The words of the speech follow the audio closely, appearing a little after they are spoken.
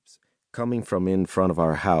coming from in front of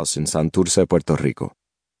our house in Santurce, Puerto Rico.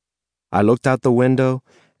 I looked out the window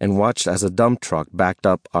and watched as a dump truck backed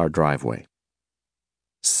up our driveway.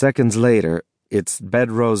 Seconds later, its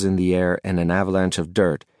bed rose in the air and an avalanche of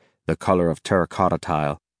dirt, the color of terracotta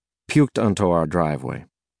tile, puked onto our driveway.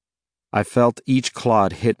 I felt each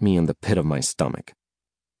clod hit me in the pit of my stomach.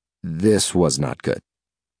 This was not good.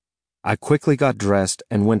 I quickly got dressed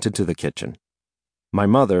and went into the kitchen. My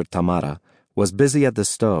mother, Tamara, was busy at the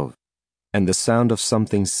stove, and the sound of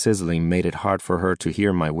something sizzling made it hard for her to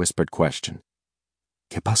hear my whispered question.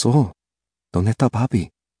 ¿Qué pasó? ¿Dónde está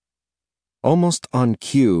papi? Almost on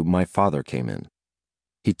cue, my father came in.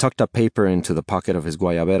 He tucked a paper into the pocket of his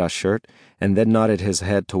guayabera shirt and then nodded his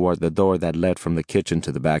head toward the door that led from the kitchen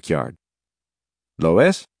to the backyard. ¿Lo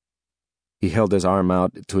ves? He held his arm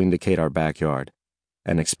out to indicate our backyard,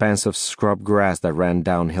 an expanse of scrub grass that ran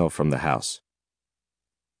downhill from the house.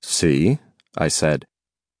 See, I said,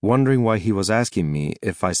 wondering why he was asking me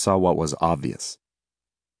if I saw what was obvious.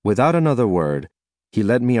 Without another word, he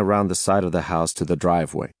led me around the side of the house to the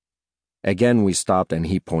driveway. Again we stopped and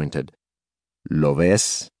he pointed. ¿Lo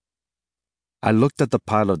ves? I looked at the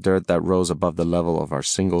pile of dirt that rose above the level of our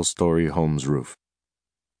single-story home's roof.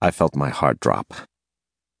 I felt my heart drop.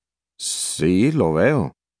 Sí, lo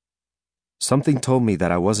veo. Something told me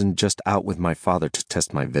that I wasn't just out with my father to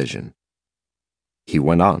test my vision. He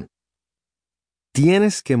went on.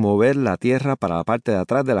 Tienes que mover la tierra para la parte de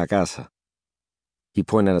atrás de la casa. He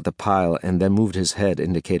pointed at the pile and then moved his head,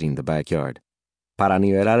 indicating the backyard. Para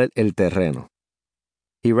nivelar el terreno.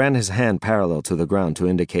 He ran his hand parallel to the ground to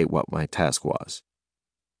indicate what my task was.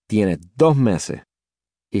 Tiene 2 meses.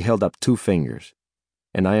 He held up 2 fingers,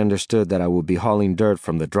 and I understood that I would be hauling dirt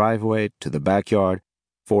from the driveway to the backyard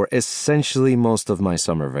for essentially most of my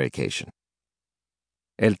summer vacation.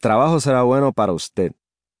 El trabajo será bueno para usted.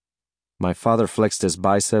 My father flexed his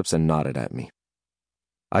biceps and nodded at me.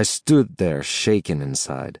 I stood there shaken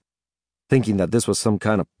inside, thinking that this was some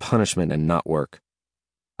kind of punishment and not work.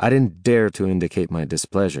 I didn't dare to indicate my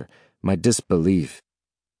displeasure, my disbelief,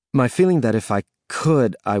 my feeling that if I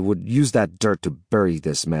could, I would use that dirt to bury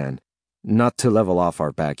this man, not to level off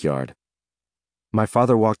our backyard. My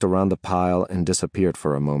father walked around the pile and disappeared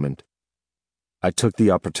for a moment. I took the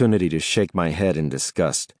opportunity to shake my head in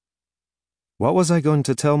disgust. What was I going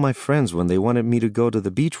to tell my friends when they wanted me to go to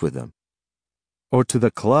the beach with them? Or to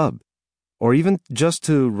the club? Or even just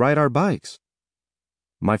to ride our bikes?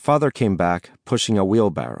 My father came back, pushing a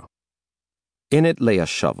wheelbarrow. In it lay a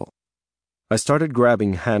shovel. I started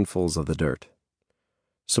grabbing handfuls of the dirt.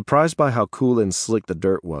 Surprised by how cool and slick the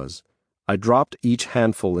dirt was, I dropped each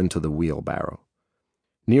handful into the wheelbarrow.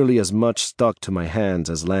 Nearly as much stuck to my hands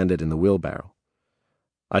as landed in the wheelbarrow.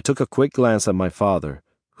 I took a quick glance at my father,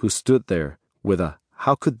 who stood there with a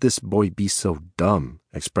 "how could this boy be so dumb"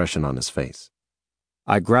 expression on his face.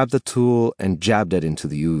 I grabbed the tool and jabbed it into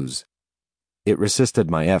the ooze. It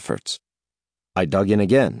resisted my efforts. I dug in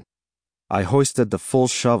again. I hoisted the full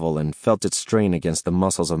shovel and felt it strain against the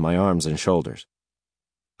muscles of my arms and shoulders.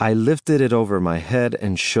 I lifted it over my head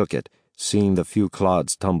and shook it, seeing the few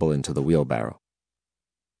clods tumble into the wheelbarrow.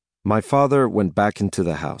 My father went back into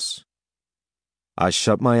the house. I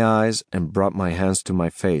shut my eyes and brought my hands to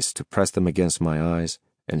my face to press them against my eyes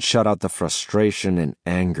and shut out the frustration and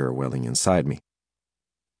anger welling inside me.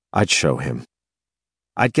 I'd show him.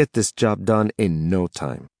 I'd get this job done in no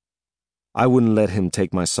time. I wouldn't let him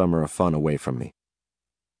take my summer of fun away from me.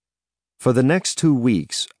 For the next 2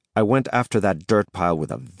 weeks, I went after that dirt pile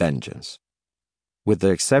with a vengeance. With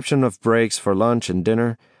the exception of breaks for lunch and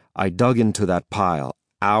dinner, I dug into that pile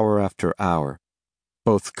hour after hour,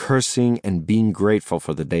 both cursing and being grateful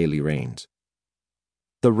for the daily rains.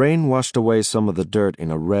 The rain washed away some of the dirt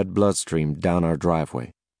in a red bloodstream down our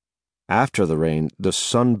driveway. After the rain, the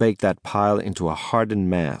sun baked that pile into a hardened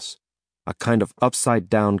mass, a kind of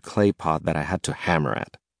upside-down clay pot that I had to hammer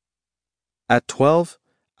at. At 12,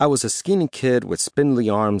 I was a skinny kid with spindly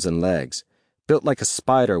arms and legs, built like a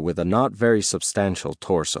spider with a not very substantial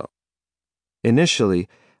torso. Initially,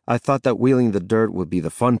 I thought that wheeling the dirt would be the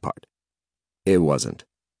fun part. It wasn't.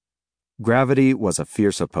 Gravity was a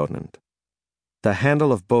fierce opponent. The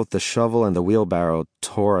handle of both the shovel and the wheelbarrow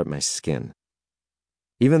tore at my skin.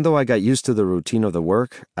 Even though I got used to the routine of the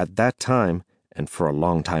work, at that time, and for a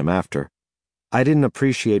long time after, I didn't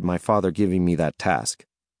appreciate my father giving me that task,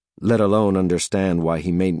 let alone understand why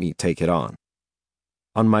he made me take it on.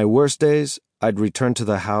 On my worst days, I'd return to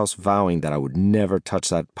the house vowing that I would never touch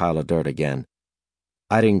that pile of dirt again.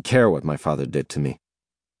 I didn't care what my father did to me.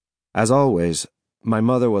 As always, my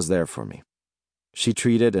mother was there for me. She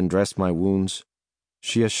treated and dressed my wounds.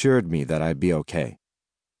 She assured me that I'd be okay.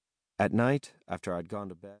 At night, after I'd gone to bed,